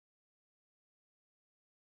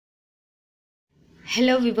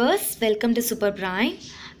Hello viewers, welcome to Super Brain.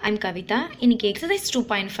 I'm Kavita. இன்னைக்கு exercise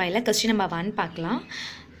 2.5 question number 1 பார்க்கலாம்.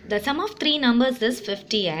 The sum of three numbers is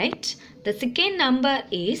 58. The second number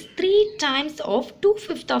is 3 times of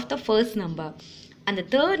 2/5 of the first number. And the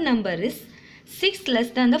third number is 6 less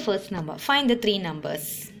than the first number. Find the three numbers.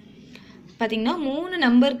 பார்த்தீங்கன்னா மூணு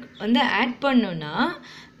number வந்து add பண்ணோன்னா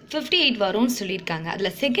 58 வரும்னு சொல்லியிருக்காங்க.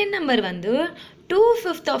 அதில் second number வந்து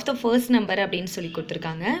 2/5 of the first number அப்படின்னு சொல்லி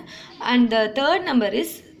கொடுத்துருக்காங்க. And the third number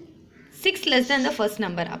is 6 less than the first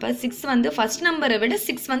number. அப்போ 6 வந்து ஃபர்ஸ்ட் நம்பரை விட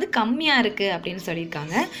 6 வந்து கம்மியாக இருக்குது அப்படின்னு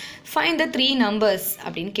சொல்லியிருக்காங்க. ஃபைண்ட் த த்ரீ நம்பர்ஸ்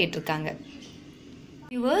அப்படின்னு கேட்டிருக்காங்க.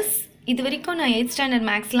 வியூவர்ஸ், இது வரைக்கும் நான் 8th ஸ்டாண்டர்ட்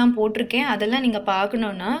மேக்ஸ்லாம் போட்டிருக்கேன். அதெல்லாம் நீங்கள்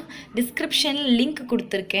பார்க்கணுன்னா டிஸ்கிரிப்ஷனில் லிங்க்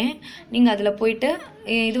கொடுத்துருக்கேன். நீங்கள் அதில் போய்ட்டு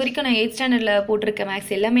இது வரைக்கும் நான் 8th ஸ்டாண்டர்டில் போட்டிருக்க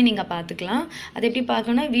மேக்ஸ் எல்லாமே நீங்கள் பார்த்துக்கலாம். அது எப்படி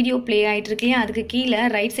பார்க்கணுன்னா வீடியோ ப்ளே ஆகிட்டுருக்கேன். அதுக்கு கீழே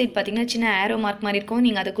ரைட் சைட் பார்த்தீங்கன்னா சின்ன ஆரோ மார்க் மாதிரி இருக்கும்.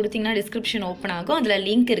 நீங்கள் அதை கொடுத்தீங்கன்னா டிஸ்கிரிப்ஷன் ஓப்பன் ஆகும். அதில்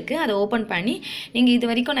லிங்க் இருக்குது. அதை ஓப்பன் பண்ணி நீங்கள் இது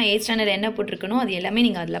வரைக்கும் நான் 8th ஸ்டாண்டர்ட் என்ன போட்டிருக்கணும் அது எல்லாமே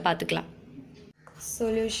நீங்கள் அதில் பார்த்துக்கலாம்.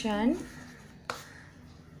 சொல்யூஷன்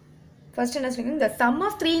ஃபர்ஸ்ட் என்ன சொல்லியிருக்காங்க, the sum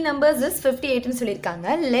of three numbers is 58ன்னு சொல்லியிருக்காங்க.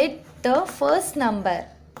 let the first number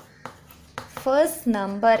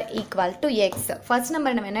equal to x. First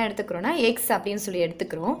number நம்ம என்ன எடுத்துக்கிறோம்னா x அப்படின்னு சொல்லி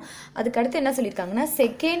எடுத்துக்கிறோம். அதுக்கடுத்து என்ன சொல்லியிருக்காங்கன்னா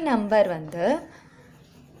செகண்ட்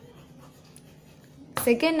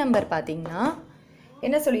நம்பர் பார்த்தீங்கன்னா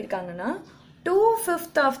என்ன சொல்லியிருக்காங்கன்னா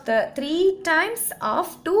 2/5 of the 3 times of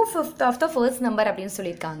 2/5 of the first number அப்படின்னு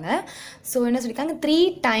சொல்லியிருக்காங்க. ஸோ என்ன சொல்லியிருக்காங்க 3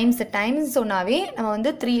 டைம்ஸ் சொன்னாவே நம்ம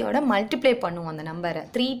வந்து 3யோட மல்டிப்ளை பண்ணுவோம். அந்த நம்பரை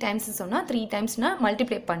 3 டைம்ஸ் சொன்னால் 3 டைம்ஸ்னால்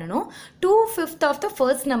மல்டிப்ளை பண்ணணும். 2/5 of the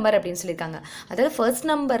first number அப்படின்னு சொல்லியிருக்காங்க. அதாவது ஃபர்ஸ்ட்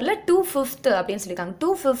நம்பரில் 2/5 அப்படின்னு சொல்லியிருக்காங்க.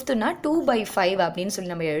 2/5னா 2/5 அப்படின்னு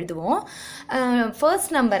சொல்லி நம்ம எழுதுவோம்.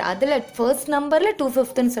 ஃபர்ஸ்ட் நம்பர் அதில் ஃபர்ஸ்ட் நம்பரில்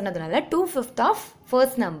 2/5ன்னு சொன்னதுனால 2/5 of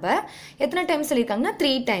ஃபர்ஸ்ட் நம்பர் எத்தனை டைம்ஸ் சொல்லியிருக்காங்கன்னா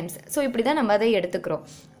 3 டைம்ஸ். ஸோ இப்படி தான் நம்ம அதை எடுத்துக்கிறோம்.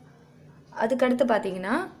 அதுக்கடுத்து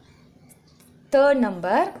பார்த்தீங்கன்னா தேர்ட்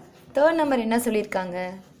நம்பர் என்ன சொல்லியிருக்காங்க,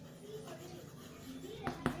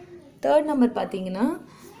 தேர்ட் நம்பர் பார்த்தீங்கன்னா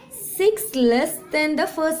 6 less than the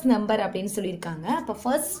first number அப்படின்னு சொல்லியிருக்காங்க. அப்போ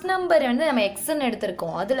ஃபர்ஸ்ட் நம்பர் வந்து நம்ம எக்ஸ்ன்னு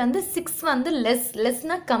எடுத்திருக்கோம். அதில் வந்து 6 வந்து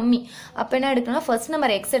லெஸ்னா கம்மி. அப்போ என்ன எடுக்கணும்னா ஃபர்ஸ்ட்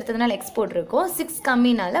நம்பர் எக்ஸ் எடுத்ததுனால எக்ஸ் போட்டிருக்கோம், 6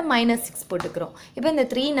 கம்மினால -6 போட்டுக்கிறோம். இப்போ இந்த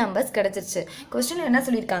 3 நம்பர்ஸ் கிடச்சிருச்சு. கொஸ்டினில் என்ன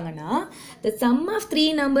சொல்லியிருக்காங்கன்னா the sum of three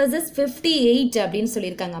numbers is 58 அப்படின்னு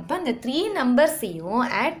சொல்லியிருக்காங்க. அப்போ அந்த 3 நம்பர்ஸையும்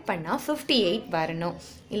ஆட் பண்ணால் 58 வரணும்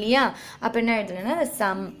இல்லையா? அப்போ என்ன எழுதணும்னா the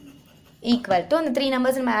sum equal to அந்த 3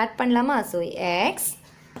 நம்பர்ஸ் நம்ம ஆட் பண்ணலாமா? ஸோ எக்ஸ்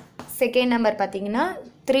செகண்ட் நம்பர் பார்த்தீங்கன்னா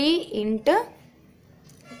 3 ×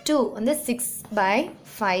 2 வந்து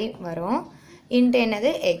 6/5 வரும். இன்ட்டு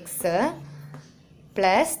என்னது எக்ஸு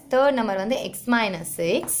ப்ளஸ் தேர்ட் நம்பர் வந்து x -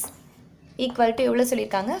 6 ஈக்குவல் டு எவ்வளோ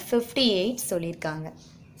சொல்லியிருக்காங்க 58 சொல்லியிருக்காங்க.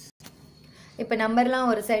 இப்போ நம்பர்லாம்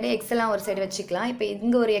ஒரு சைடு எக்ஸ்லாம் ஒரு சைடு வச்சுக்கலாம். இப்போ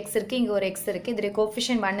இங்கே ஒரு எக்ஸ் இருக்குது, இங்கே ஒரு எக்ஸ் இருக்குது. இது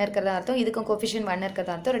கோஃபிஷியன்ட் 1 இருக்கிறதா அர்த்தம், இதுக்கும் கோஃபிஷியன்ட் 1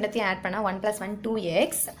 இருக்கிறதா அர்த்தம். ரெண்டத்தையும் ஆட் பண்ணால் 1 + 1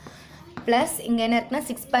 2x ப்ளஸ் இங்கே என்ன இருக்குன்னா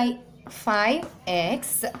 6/5x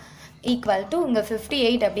ஈக்குவல் டு இங்கே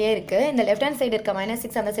 58 அப்படியே இருக்குது. இந்த லெஃப்ட் ஹேண்ட் சைடு இருக்க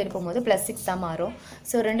 -6 அந்த சைடு போகும்போது +6 தான் மாறும்.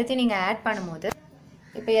 ஸோ ரெண்டுத்தையும் நீங்கள் ஆட் பண்ணும்போது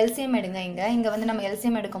இப்போ எல்சிஎம் எடுங்க. இங்கே வந்து நம்ம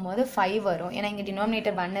எல்சிஎம் எடுக்கும் போது 5 வரும். ஏன்னா இங்கே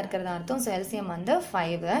டினாமினேட்டர் 1 இருக்கிறதா அர்த்தம். ஸோ எல்சிஎம் வந்து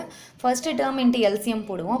 5. ஃபர்ஸ்ட்டு டேர்ம் இன்ட்டு எல்சிஎம்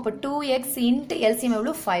போடுவோம். அப்போ 2x இன்ட்டு எல்சிஎம்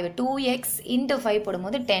எவ்வளோ 5. 2x இன்ட்டு 5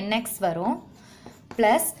 போடும்போது 10x வரும்.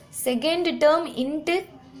 Plus second term into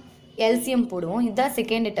LCM போடுவோம். இதுதான்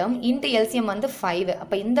செகண்ட் டேர்ம். இன்ட்டு எல்சிஎம் வந்து 5.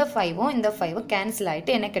 அப்போ இந்த 5ம் இந்த 5ம் கேன்சல்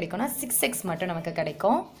ஆகிட்டு என்ன கிடைக்கும்னா 6x மட்டும் நமக்கு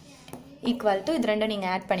கிடைக்கும். ஈக்குவல் டு இது ரெண்டும்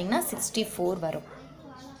நீங்கள் ஆட் பண்ணிங்கன்னா 64 வரும்.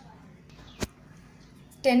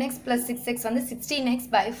 10x + 6x வந்து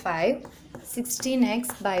 16x/5.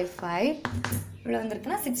 16x/5 இவ்வளோ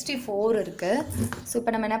வந்துருக்குன்னா 64 இருக்குது. ஸோ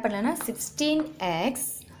இப்போ நம்ம என்ன பண்ணலாம்னா 16x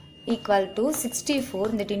ஈக்குவல் டு 64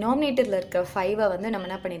 இந்த டினாமினேட்டரில் இருக்க 5ஐ வந்து நம்ம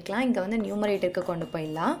என்ன பண்ணியிருக்கலாம் இங்கே வந்து நியூமரேட்டருக்கு கொண்டு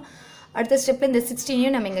போயிடலாம். அடுத்த ஸ்டெப்பில் இந்த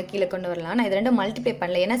 16ஐயும் நம்ம இங்கே கீழே கொண்டு வரலாம். நான் இது ரெண்டும் மல்டிப்ளை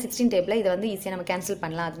பண்ணல, ஏன்னா 16 டேபிள் இதை வந்து ஈஸியாக நம்ம கேன்சல்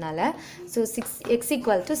பண்ணலாம். அதனால ஸோ x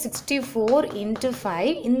ஈக்குவல் டு 64 ×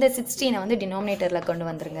 5 இந்த 16ஐ வந்து டினாமினேட்டரில் கொண்டு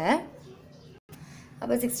வந்துருங்க.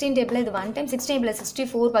 அப்போ 16 டேபிள் இது 1 டைம் 16 +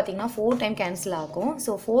 64 பார்த்தீங்கன்னா 4 டைம் கேன்சல் ஆகும்.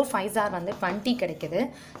 ஸோ 4 5s are வந்து 20 கிடைக்குது.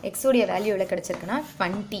 எக்ஸோடைய வேல்யூ எவ்வளோ கிடச்சிருக்குன்னா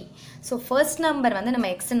 20. ஸோ ஃபர்ஸ்ட் நம்பர் வந்து நம்ம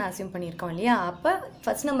எக்ஸ்ன்னு அசியூம் பண்ணியிருக்கோம் இல்லையா? அப்போ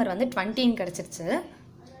ஃபர்ஸ்ட் நம்பர் வந்து 20ன்னு கிடச்சிருச்சு.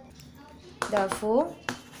 therefore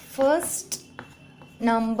first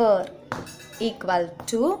number equal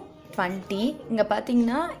to 20. இங்கே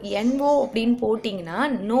பார்த்தீங்கன்னா NO அப்படின்னு போட்டிங்கன்னா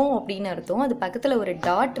நோ அப்படின்னு அர்த்தம். அது பக்கத்தில் ஒரு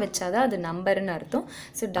டாட் வச்சாதான் அது நம்பர்னு அர்த்தம்.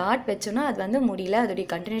 ஸோ டாட் வச்சோன்னா அது வந்து முடியல, அதோடைய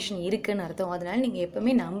கண்டினியூஷன் இருக்குதுன்னு அர்த்தம். அதனால் நீங்கள்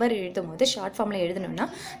எப்போவுமே நம்பர் எழுதும் போது ஷார்ட் ஃபார்மில் எழுதணும்னா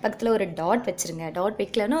பக்கத்தில் ஒரு டாட் வச்சுருங்க. டாட்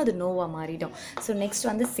வைக்கலன்னா அது நோவாக மாறிடும். ஸோ நெக்ஸ்ட்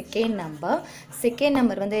வந்து செகண்ட்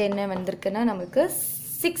நம்பர் வந்து என்ன வந்திருக்குன்னா நமக்கு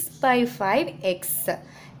 6/5x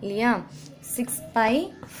இல்லையா?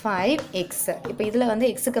 6/5x. இப்போ இதில் வந்து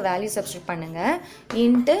எக்ஸுக்கு வேல்யூ சப்ஸ்டியூட் பண்ணுங்கள்.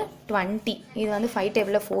 இன்ட்டு 20. இது வந்து 5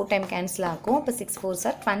 டேபிளில் 4 டைம் கேன்சல் ஆகும். அப்போ 6 4s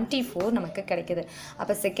are 24 நமக்கு கிடைக்குது.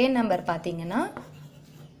 அப்போ செகண்ட் நம்பர் பார்த்தீங்கன்னா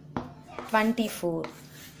 24.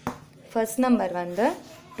 ஃபர்ஸ்ட் நம்பர் வந்து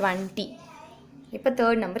 20. இப்போ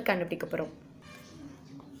தேர்ட் நம்பர் கண்டுபிடிக்க போகிறோம்.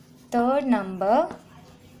 Third number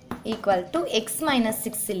equal to X minus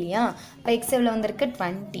 6 இல்லையா? இப்போ எக்ஸ் எவ்வளோ வந்திருக்கு?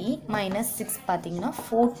 20 மைனஸ் 6 பார்த்தீங்கன்னா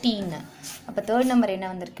 14. அப்போ தேர்ட் நம்பர் என்ன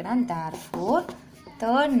வந்திருக்குன்னா therefore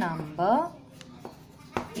third number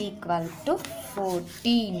equal to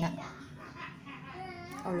 14.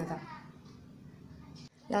 அவ்வளோதான்.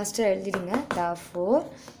 லாஸ்ட்டாக எழுதிடுங்க. therefore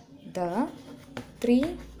the 3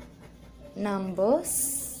 numbers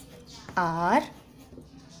are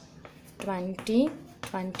 20,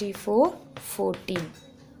 24, 14.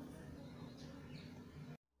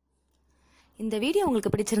 இந்த வீடியோ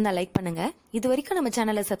உங்களுக்கு பிடிச்சிருந்தா லைக் பண்ணுங்க. இது வரைக்கும் நம்ம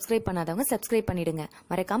சேனலை சப்ஸ்கிரைப் பண்ணாதவங்க சப்ஸ்கிரைப் பண்ணிடுங்க.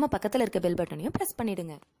 மறக்காம பக்கத்துல இருக்க பெல் பட்டனையும் பிரஸ்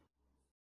பண்ணிடுங்க.